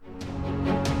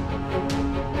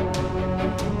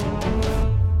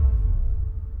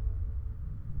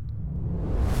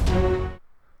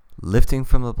lifting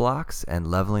from the blocks, and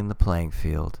leveling the playing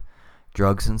field,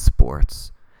 drugs and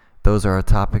sports. Those are our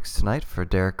topics tonight for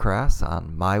Derek Crass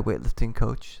on My Weightlifting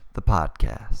Coach, the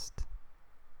podcast.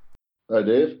 Hi,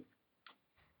 Dave.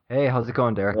 Hey, how's it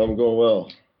going, Derek? I'm going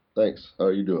well. Thanks. How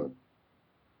are you doing?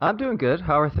 I'm doing good.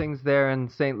 How are things there in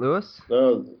St. Louis?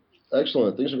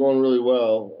 Excellent. Things are going really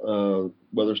well.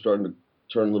 Weather's starting to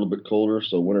turn a little bit colder,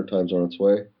 so wintertime's on its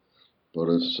way, but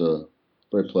it's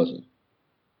very pleasant.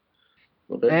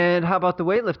 Okay. And how about the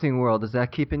weightlifting world? Is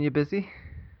that keeping you busy?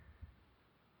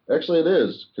 Actually, it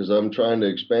is, because I'm trying to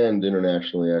expand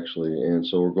internationally, actually, and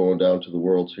so we're going down to the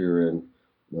Worlds here in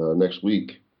next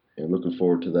week, and looking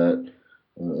forward to that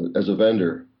as a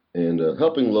vendor and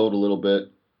helping load a little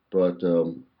bit, but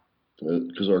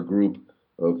because our group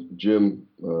of gym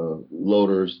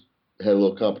loaders had a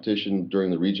little competition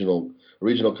during the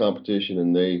regional competition,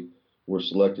 and they were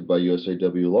selected by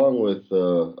USAW along with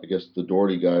I guess the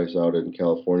Doherty guys out in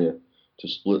California to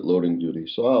split loading duty.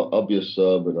 So I'll be a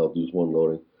sub and I'll do one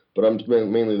loading, but I'm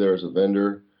mainly there as a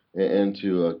vendor and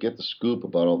to get the scoop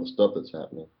about all the stuff that's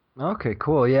happening. Okay,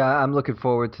 cool. Yeah, I'm looking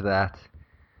forward to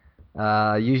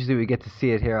that. Usually we get to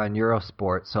see it here on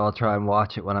Eurosport, so I'll try and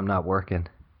watch it when I'm not working.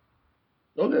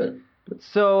 Okay.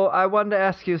 So I wanted to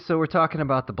ask you, so we're talking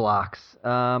about the blocks.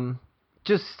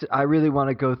 I really want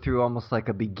to go through almost like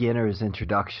a beginner's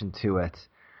introduction to it.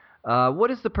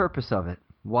 What is the purpose of it?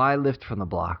 Why lift from the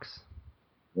blocks?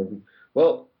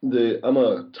 Well, I'm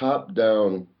a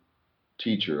top-down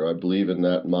teacher. I believe in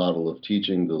that model of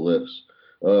teaching the lifts.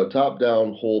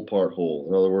 Top-down, whole part whole.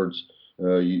 In other words,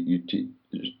 you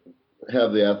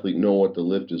have the athlete know what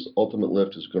the ultimate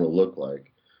lift is going to look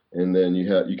like, and then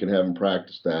you can have them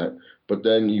practice that. But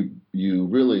then you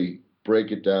really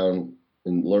break it down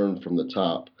and learn from the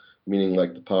top, meaning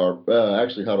like the power,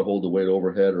 actually how to hold the weight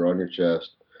overhead or on your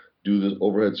chest, do the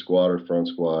overhead squat or front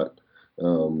squat,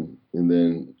 and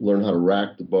then learn how to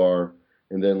rack the bar,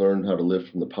 and then learn how to lift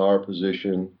from the power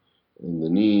position and the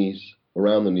knees,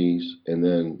 around the knees, and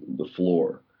then the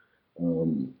floor.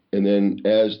 And then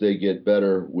as they get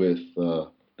better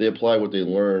they apply what they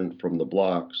learn from the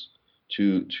blocks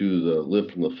to the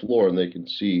lift from the floor, and they can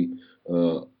see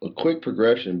a quick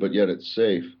progression, but yet it's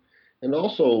safe. And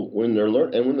also when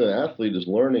when the athlete is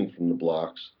learning from the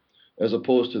blocks, as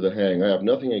opposed to the hang, I have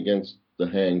nothing against the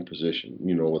hang position.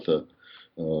 With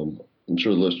I'm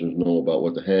sure the listeners know about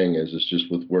what the hang is. It's just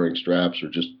with wearing straps or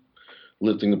just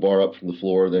lifting the bar up from the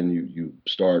floor. Then you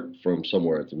start from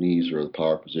somewhere at the knees or the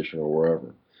power position or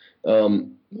wherever.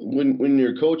 When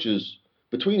your coaches,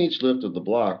 between each lift of the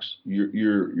blocks,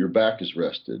 your back is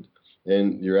rested,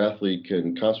 and your athlete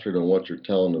can concentrate on what you're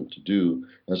telling them to do,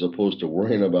 as opposed to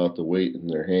worrying about the weight in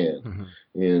their hand.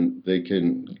 Mm-hmm. And they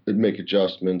can make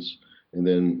adjustments and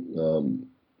then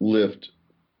lift,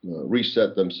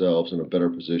 reset themselves in a better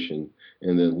position,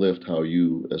 and then lift how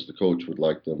you, as the coach, would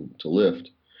like them to lift.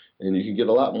 And you can get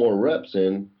a lot more reps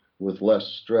in with less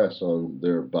stress on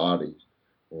their body.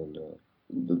 And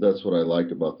that's what I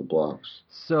like about the blocks.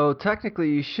 So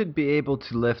technically you should be able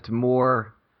to lift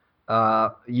more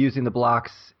using the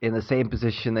blocks in the same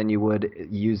position than you would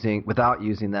without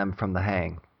using them from the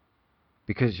hang,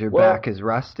 because your back is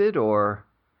rested, or?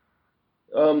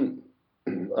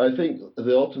 I think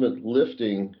the ultimate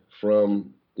lifting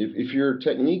from, if your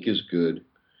technique is good,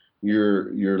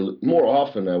 you're more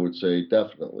often, I would say,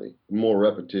 definitely more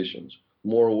repetitions,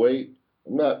 more weight.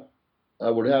 I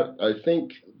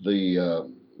think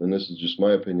and this is just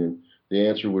my opinion, the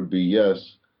answer would be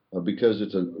yes, because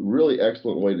it's a really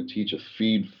excellent way to teach a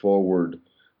feed forward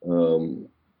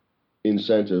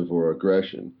incentive or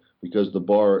aggression, because the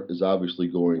bar is obviously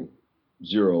going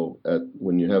zero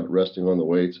when you have it resting on the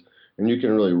weights, and you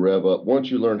can really rev up.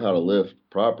 Once you learn how to lift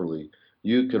properly,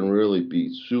 you can really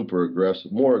be super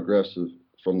aggressive, more aggressive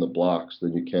from the blocks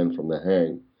than you can from the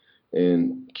hang,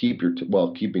 and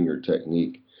while keeping your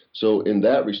technique. So in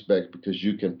that respect, because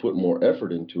you can put more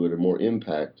effort into it and more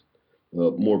impact,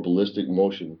 more ballistic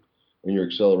motion, and your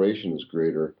acceleration is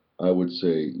greater, I would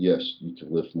say yes, you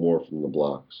can lift more from the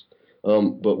blocks.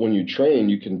 But when you train,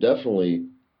 you can definitely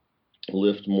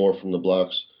lift more from the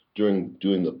blocks during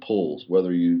doing the pulls,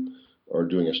 whether you are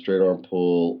doing a straight arm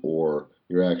pull or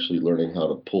you're actually learning how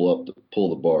to pull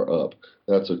the bar up.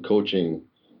 That's a coaching,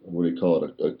 what do you call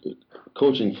it, a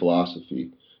coaching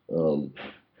philosophy.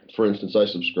 For instance, I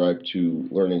subscribe to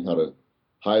learning how to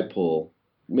high pull,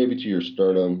 maybe to your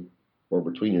sternum or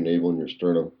between your navel and your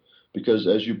sternum, because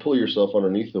as you pull yourself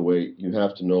underneath the weight, you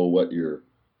have to know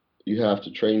you have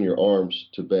to train your arms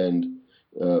to bend.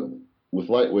 With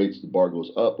light weights, the bar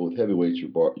goes up, but with heavy weights,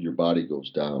 your body goes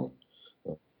down.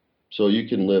 So you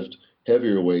can lift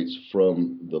heavier weights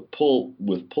with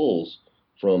pulls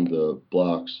from the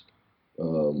blocks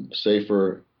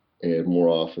safer and more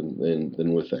often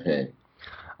than with the hang.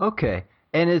 Okay.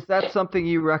 And is that something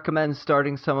you recommend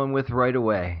starting someone with right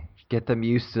away? Get them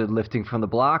used to lifting from the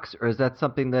blocks, or is that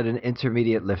something that an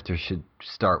intermediate lifter should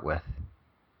start with?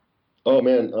 Oh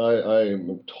man, I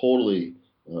am totally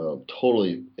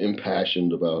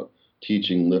impassioned about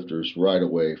teaching lifters right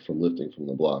away from lifting from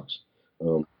the blocks,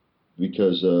 um,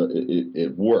 because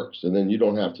it works, and then you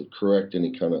don't have to correct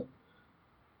any kind of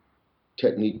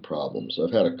technique problems.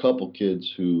 I've had a couple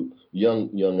kids who,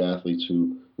 young athletes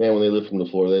who, man, when they lift from the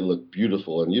floor, they look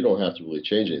beautiful, and you don't have to really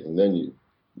change anything. Then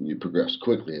you progress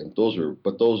quickly, and those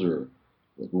are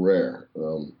like rare.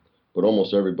 But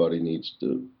almost everybody needs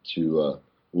to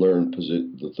learn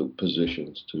the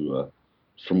positions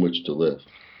from which to lift.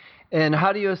 And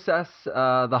how do you assess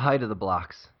the height of the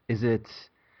blocks? Is it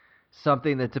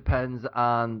something that depends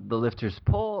on the lifter's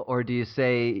pull, or do you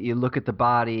say you look at the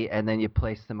body and then you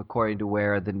place them according to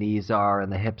where the knees are and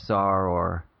the hips are,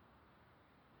 or?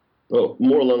 Well,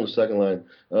 more along the second line.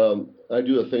 I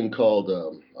do a thing called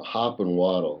a hop and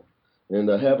waddle, and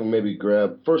I have them maybe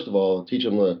grab. First of all, teach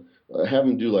them have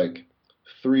them do like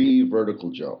 3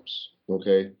 vertical jumps,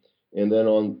 okay, and then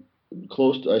on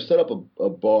I set up a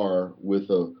bar with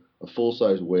a full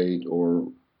size weight or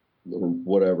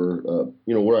whatever,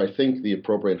 where I think the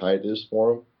appropriate height is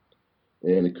for them,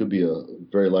 and it could be a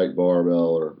very light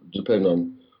barbell or depending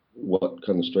on what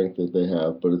kind of strength that they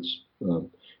have. But it's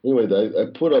anyway. I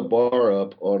put a bar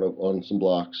up on some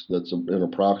blocks that's an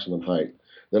approximate height.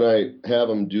 Then I have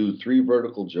them do 3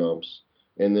 vertical jumps,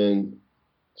 and then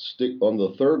stick on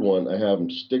the third one. I have them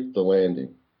stick the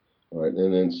landing. All right,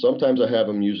 and then sometimes I have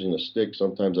them using a stick.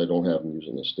 Sometimes I don't have them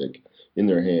using a stick in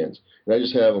their hands, and I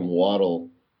just have them waddle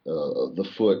the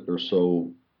foot or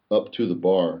so up to the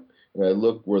bar, and I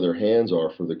look where their hands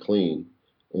are for the clean,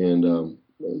 and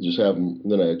just have them.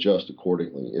 Then I adjust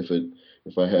accordingly.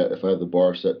 If I have the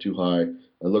bar set too high,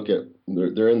 I look at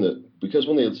they're in the because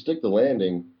when they stick the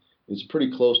landing, it's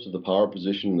pretty close to the power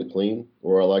position in the clean,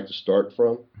 where I like to start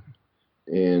from,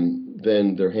 and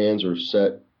then their hands are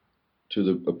set to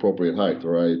the appropriate height,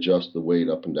 or I adjust the weight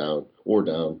up and down or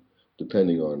down,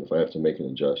 depending on if I have to make an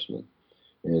adjustment.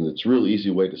 And it's a real easy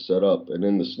way to set up. And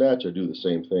in the snatch, I do the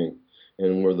same thing.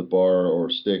 And where the bar or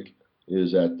stick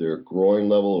is at their groin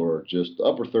level or just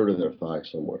upper third of their thigh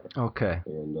somewhere. Okay.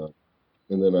 And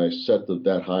then I set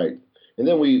that height, and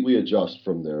then we adjust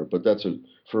from there. But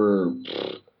for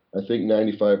I think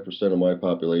 95% of my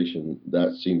population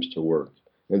that seems to work.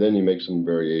 And then you make some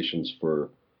variations for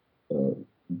uh,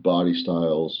 body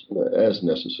styles as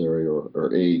necessary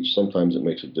or age. Sometimes it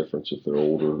makes a difference if they're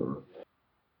older.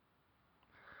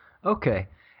 Okay.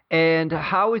 And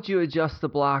how would you adjust the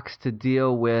blocks to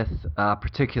deal with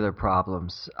particular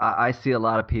problems? I see a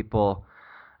lot of people,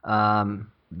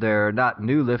 they're not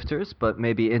new lifters, but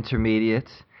maybe intermediate,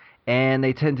 and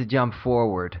they tend to jump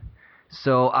forward.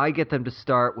 So I get them to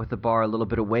start with the bar a little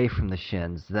bit away from the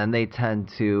shins. Then they tend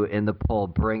to, in the pull,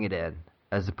 bring it in.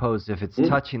 As opposed to if it's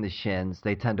touching the shins,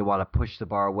 they tend to want to push the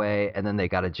bar away, and then they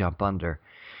got to jump under.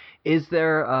 Is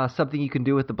there something you can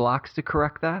do with the blocks to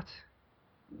correct that?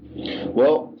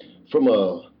 Well,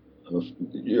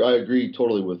 I agree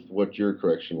totally with what your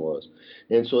correction was.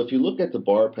 And so if you look at the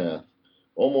bar path,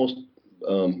 almost,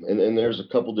 and there's a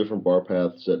couple different bar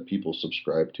paths that people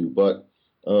subscribe to, but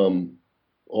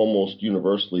almost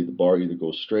universally the bar either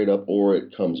goes straight up or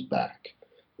it comes back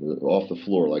off the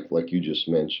floor, like you just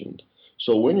mentioned.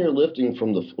 So when you're lifting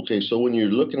so when you're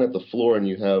looking at the floor and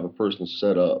you have a person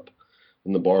set up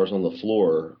and the bar's on the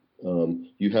floor,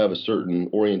 you have a certain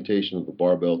orientation of the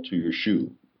barbell to your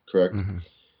shoe, correct? Mm-hmm.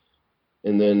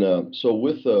 And then, so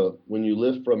when you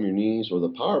lift from your knees or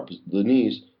the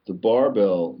knees, the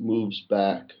barbell moves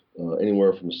back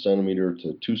anywhere from a centimeter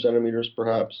to 2 centimeters,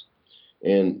 perhaps.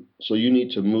 And so you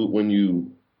need to move when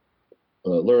you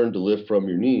learn to lift from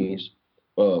your knees,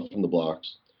 from the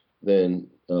blocks, then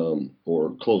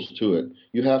or close to it,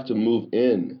 you have to move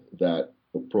in that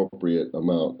appropriate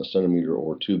amount, a centimeter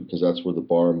or two, because that's where the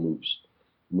bar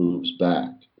moves back.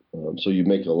 So you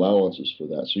make allowances for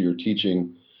that. So you're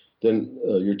teaching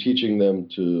them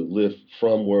to lift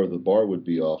from where the bar would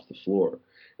be off the floor.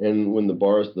 And when the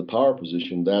bar is the power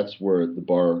position, that's where the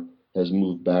bar has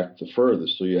moved back the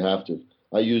furthest. So you have to.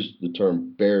 I use the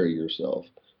term bury yourself.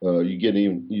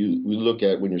 We look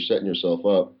at when you're setting yourself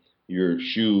up, your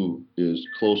shoe is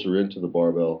closer into the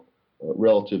barbell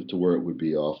relative to where it would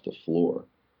be off the floor.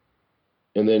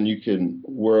 And then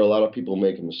where a lot of people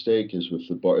make a mistake is with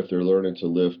the bar, if they're learning to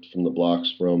lift from the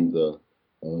blocks from the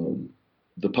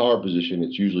power position,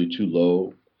 it's usually too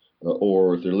low,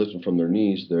 or if they're lifting from their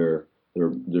knees, they're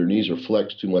their knees are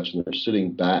flexed too much and they're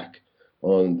sitting back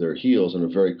on their heels in a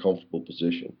very comfortable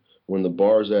position. When the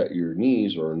bar's at your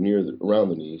knees or around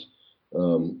the knees,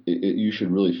 you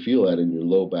should really feel that in your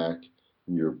low back,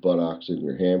 your buttocks, and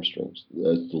your hamstrings.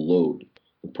 That's the load,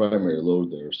 the primary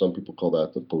load there. Some people call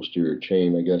that the posterior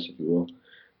chain, I guess, if you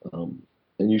will.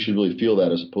 And you should really feel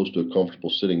that as opposed to a comfortable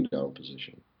sitting down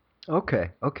position.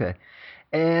 Okay, okay.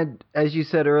 And as you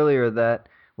said earlier, that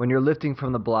when you're lifting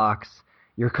from the blocks,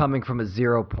 you're coming from a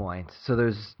 0 point, so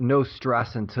there's no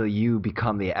stress until you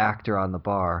become the actor on the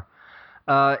bar.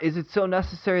 Is it so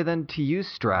necessary then to use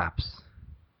straps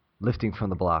lifting from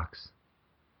the blocks?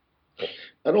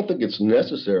 I don't think it's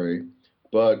necessary,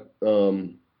 but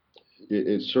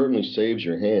it certainly saves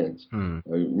your hands. Hmm.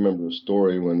 I remember a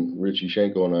story when Richie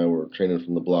Shenko and I were training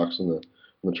from the blocks in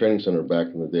the training center back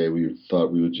in the day. We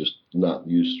thought we would just not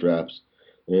use straps.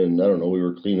 And I don't know, we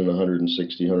were cleaning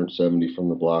 160, 170 from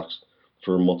the blocks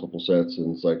for multiple sets.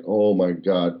 And it's like, oh my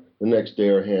God, the next day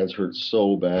our hands hurt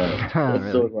so bad. So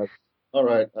Really? it's like, all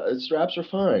right, straps are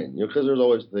fine, because there's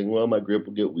always the thing, well, my grip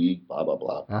will get weak, blah, blah,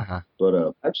 blah. Uh-huh.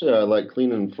 But actually, I like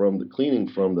cleaning from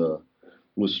the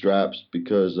with straps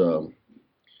because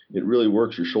it really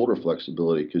works your shoulder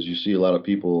flexibility, because you see a lot of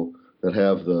people that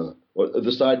have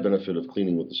the side benefit of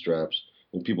cleaning with the straps,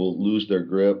 and people lose their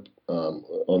grip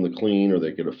on the clean, or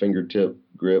they get a fingertip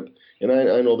grip. And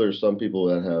I know there's some people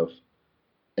that have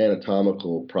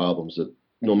anatomical problems that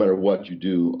no matter what you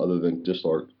do, other than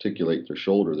disarticulate their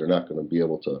shoulder, they're not going to be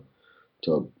able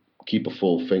to keep a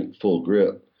full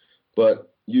grip.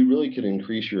 But you really can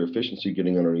increase your efficiency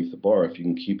getting underneath the bar if you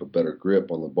can keep a better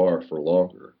grip on the bar for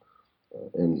longer.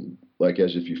 And like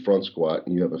as if you front squat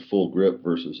and you have a full grip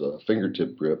versus a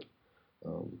fingertip grip,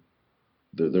 um,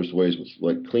 there's ways with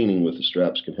like cleaning with the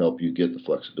straps can help you get the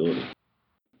flexibility.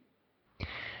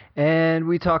 And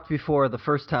we talked before the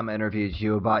first time I interviewed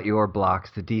you about your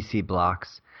blocks, the DC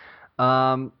blocks.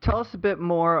 Tell us a bit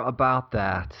more about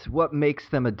that. What makes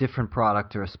them a different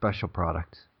product or a special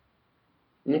product?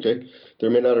 Okay, they're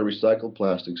made out of recycled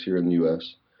plastics here in the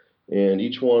U.S. and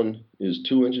each one is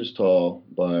 2 inches tall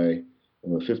by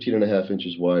 15 and a half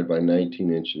inches wide by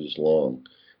 19 inches long,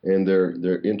 and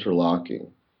they're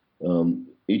interlocking.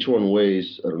 Each one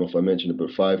weighs, I don't know if I mentioned it,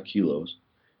 but 5 kilos,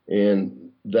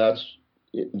 and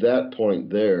that point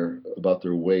there about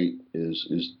their weight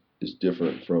is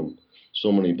different from so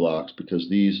many blocks because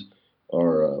these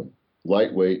are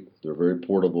lightweight, they're very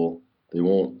portable, they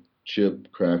won't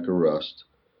chip, crack, or rust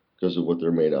because of what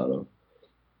they're made out of,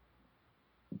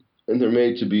 and they're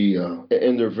made to be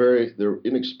and they're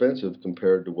inexpensive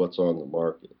compared to what's on the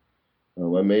market.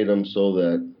 I made them so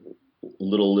that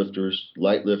little lifters,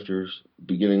 light lifters,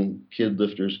 beginning kid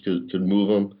lifters could move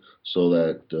them, so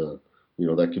that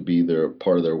that could be their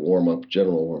part of their warm up,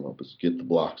 general warm up, is get the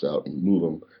blocks out and move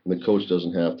them, and the coach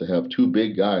doesn't have to have two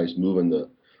big guys moving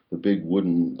the big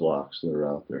wooden blocks that are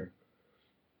out there.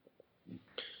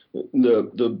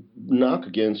 The knock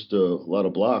against a lot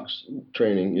of blocks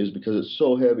training is because it's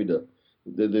so heavy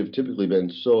they've typically been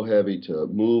so heavy to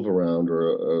move around,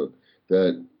 or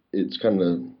that it's kind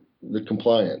of the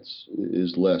compliance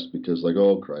is less, because like,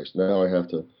 oh Christ, now I have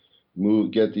to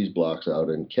get these blocks out,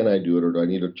 and can I do it, or do I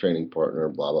need a training partner,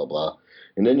 blah blah blah.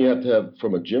 And then you have to have,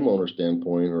 from a gym owner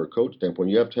standpoint or a coach standpoint,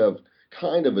 you have to have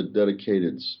kind of a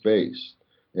dedicated space,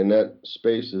 and that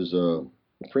space is a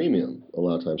premium a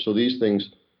lot of times. So these things,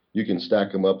 you can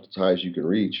stack them up as high as you can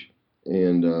reach,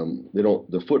 and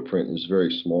the footprint is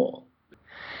very small.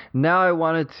 Now I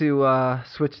wanted to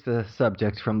switch the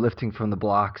subject from lifting from the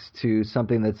blocks to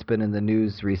something that's been in the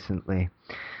news recently.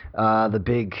 The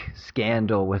big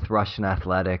scandal with Russian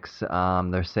athletics.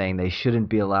 They're saying they shouldn't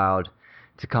be allowed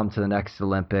to come to the next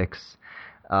Olympics.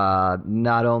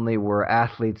 Not only were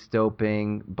athletes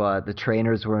doping, but the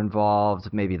trainers were involved.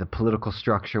 Maybe the political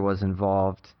structure was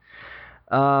involved.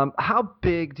 How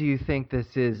big do you think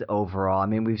this is overall? I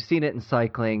mean, we've seen it in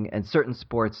cycling and certain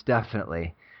sports,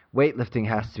 definitely. Weightlifting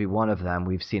has to be one of them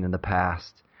we've seen in the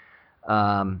past,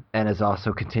 and is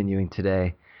also continuing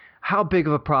today. How big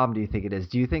of a problem do you think it is?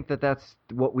 Do you think that that's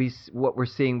what we're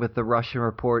seeing with the Russian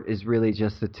report is really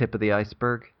just the tip of the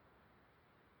iceberg?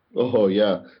 Oh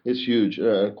yeah, it's huge.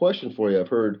 A question for you: I've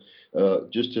heard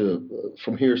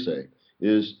from hearsay,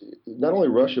 is not only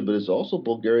Russia, but is also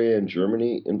Bulgaria and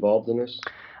Germany involved in this?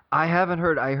 I haven't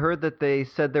heard. I heard that they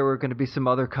said there were going to be some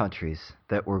other countries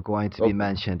that were going to be Okay,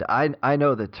 mentioned. I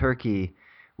know that Turkey,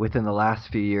 within the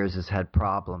last few years, has had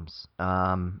problems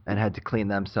and had to clean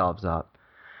themselves up.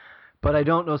 But I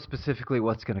don't know specifically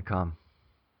what's going to come.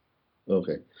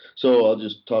 okay. So I'll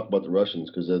just talk about the Russians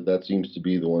because that seems to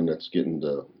be the one that's getting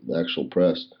the actual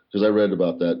press. Because I read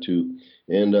about that too,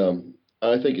 and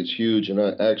I think it's huge, and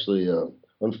I actually,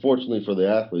 unfortunately for the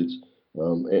athletes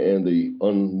and the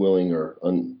unwilling or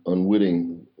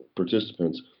unwitting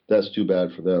participants, that's too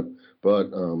bad for them.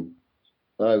 But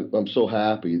I'm so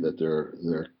happy that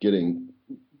they're getting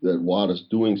that WADA's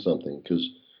doing something because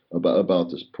about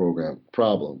this program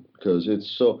problem because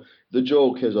it's so the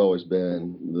joke has always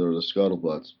been the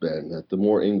scuttlebutt's been that the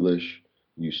more English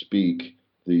you speak,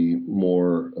 the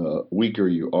more weaker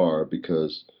you are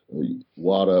because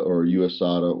WADA or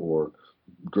USADA or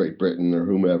Great Britain or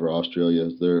whomever Australia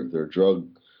their drug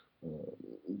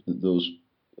those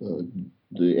uh,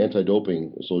 the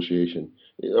anti-doping association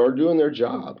are doing their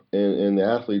job and the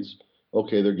athletes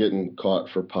okay they're getting caught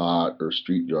for pot or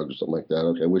street drugs or something like that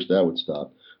okay I wish that would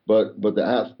stop but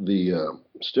the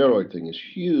steroid thing is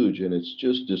huge and it's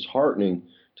just disheartening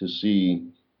to see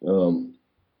um,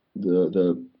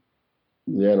 the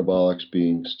the anabolics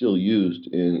being still used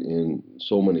in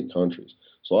so many countries.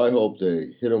 So I hope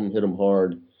they hit them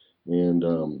hard, and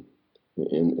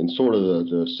and sort of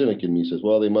the cynic in me says,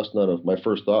 well, they must not have. My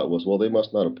first thought was, well, they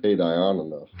must not have paid Ion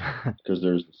enough, because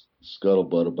there's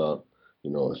scuttlebutt about,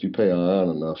 if you pay Ion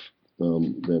enough,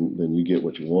 then you get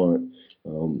what you want.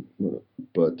 Um,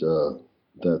 but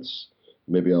that's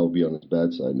maybe I'll be on his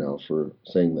bad side now for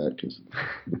saying that because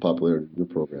the popularity of your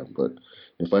program. But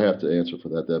if I have to answer for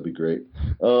that, that'd be great.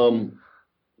 Um,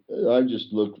 I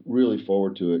just look really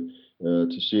forward to it,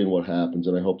 to seeing what happens,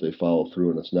 and I hope they follow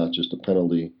through and it's not just a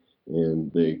penalty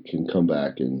and they can come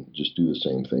back and just do the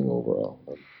same thing overall.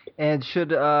 And should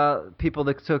people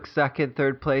that took second,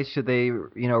 third place, should they,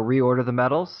 reorder the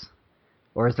medals?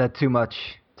 Or is that too much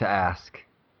to ask?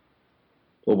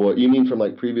 Oh boy, you mean from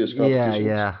like previous Yeah, competitions?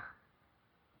 yeah.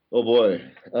 Oh boy.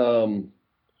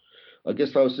 I guess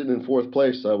if I was sitting in fourth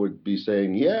place, I would be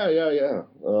saying, yeah, yeah, yeah.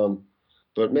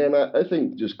 But man, I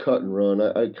think just cut and run.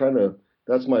 I kind of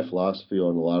that's my philosophy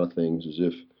on a lot of things. Is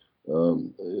if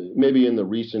maybe in the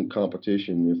recent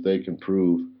competition, if they can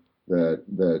prove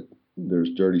that there's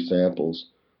dirty samples,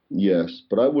 yes.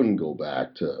 But I wouldn't go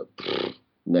back to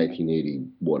 1980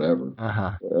 whatever.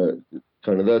 Uh-huh. Uh,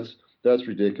 kind of that's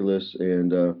ridiculous.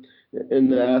 And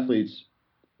the athletes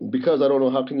because I don't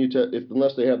know how can you tell if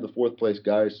unless they have the fourth place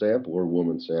guy sample or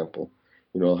woman sample,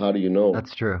 how do you know?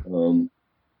 That's true.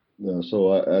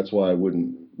 That's why I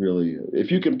wouldn't really. If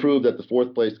you can prove that the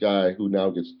fourth place guy who now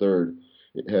gets third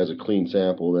has a clean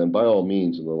sample, then by all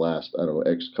means, in the last I don't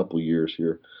know X couple years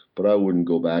here, but I wouldn't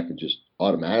go back and just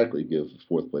automatically give the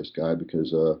fourth place guy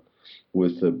because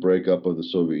with the breakup of the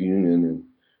Soviet Union and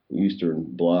the Eastern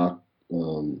Bloc,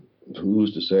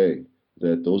 who's to say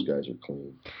that those guys are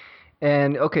clean?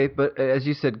 And okay, but as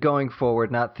you said, going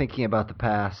forward, not thinking about the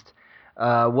past,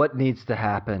 what needs to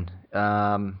happen?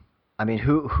 I mean,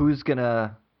 who's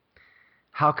gonna?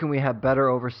 How can we have better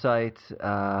oversight?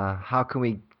 How can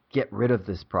we get rid of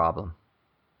this problem?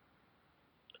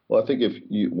 Well, I think if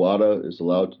WADA is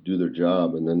allowed to do their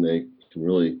job and then they can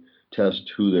really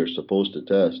test who they're supposed to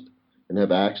test and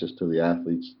have access to the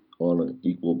athletes on an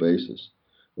equal basis,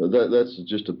 that's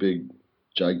just a big,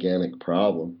 gigantic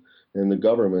problem. And the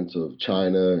governments of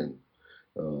China and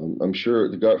I'm sure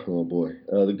oh boy,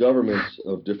 the governments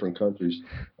of different countries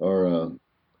are uh,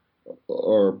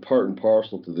 are part and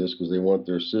parcel to this because they want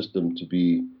their system to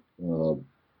be uh,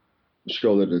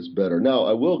 show that it's better. Now,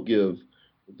 I will give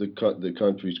the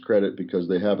countries credit because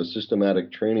they have a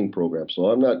systematic training program. So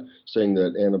I'm not saying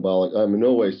that I'm in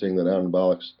no way saying that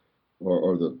anabolics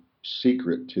are the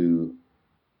secret to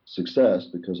success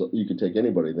because you could take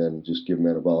anybody then and just give them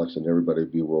anabolics and everybody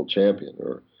would be world champion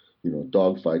or,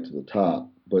 dogfight to the top.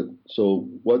 But so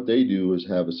what they do is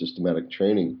have a systematic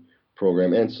training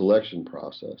program and selection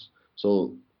process.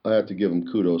 So I have to give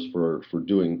them kudos for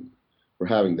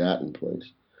having that in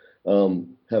place.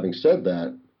 Having said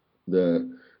that,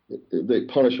 the they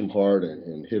punish them hard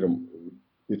and hit them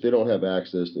if they don't have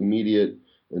access. Immediate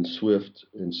and swift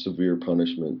and severe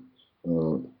punishment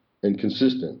uh, and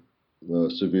consistent,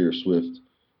 severe, swift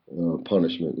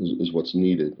punishment is what's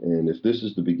needed. And if this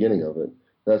is the beginning of it,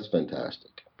 that's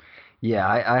fantastic. Yeah,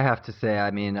 I have to say, I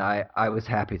mean, I was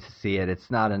happy to see it. It's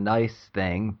not a nice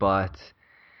thing, but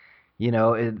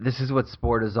this is what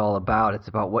sport is all about. It's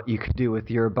about what you can do with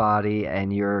your body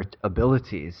and your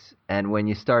abilities. And when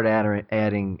you start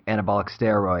adding anabolic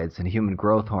steroids and human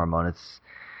growth hormone,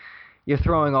 you're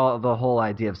throwing all the whole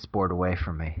idea of sport away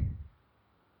from me.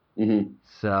 Mm-hmm.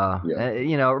 So, Yeah.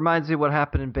 it reminds me of what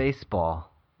happened in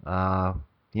baseball. Uh,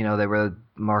 they were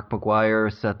Mark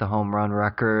McGwire set the home run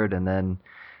record, and then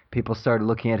people started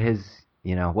looking at his,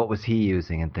 what was he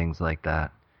using and things like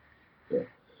that. Yeah.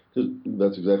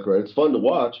 That's exactly right. It's fun to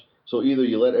watch. So either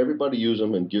you let everybody use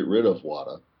them and get rid of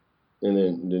WADA, and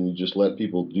then you just let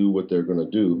people do what they're going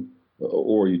to do,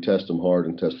 or you test them hard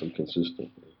and test them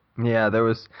consistently. Yeah, there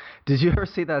was. Did you ever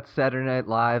see that Saturday Night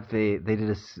Live? They did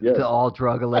the Yes. all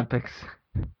drug Olympics.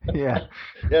 Yeah.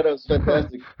 Yeah, that was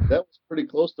fantastic. That was pretty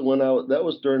close to when that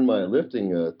was during my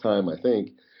lifting time, I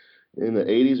think, in the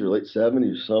 80s or late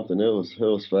 70s or something. It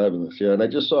was fabulous. Yeah, and I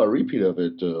just saw a repeat of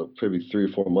it maybe 3 or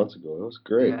 4 months ago. It was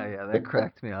great. Yeah, yeah, that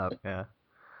cracked me up. Yeah.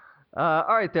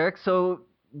 All right, Derek. So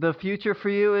the future for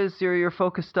you is you're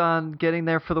focused on getting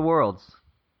there for the worlds.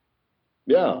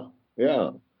 Yeah,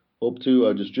 yeah. Hope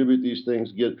to distribute these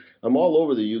things. I'm all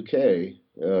over the UK,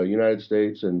 United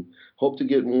States, and hope to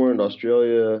get more in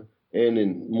Australia and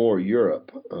in more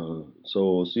Europe.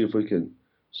 So we'll see if we can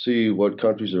see what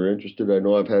countries are interested. I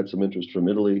know I've had some interest from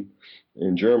Italy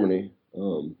and Germany.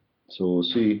 So we'll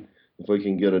see if we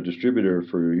can get a distributor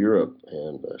for Europe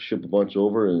and ship a bunch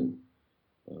over and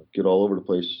get all over the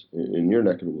place in your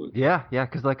neck of the woods. Yeah, yeah.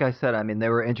 Because like I said, I mean, they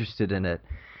were interested in it.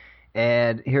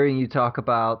 And hearing you talk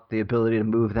about the ability to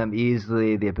move them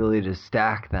easily, the ability to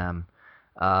stack them,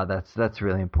 that's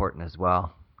really important as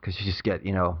well. Because you just get,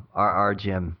 our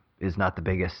gym is not the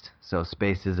biggest, so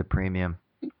space is a premium.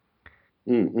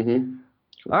 Mm-hmm.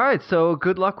 All right, so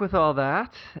good luck with all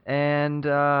that. And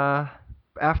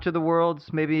after the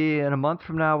Worlds, maybe in a month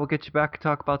from now, we'll get you back to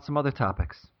talk about some other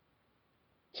topics.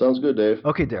 Sounds good, Dave.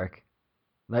 Okay, Derek.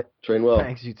 Train well.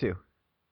 Thanks, you too.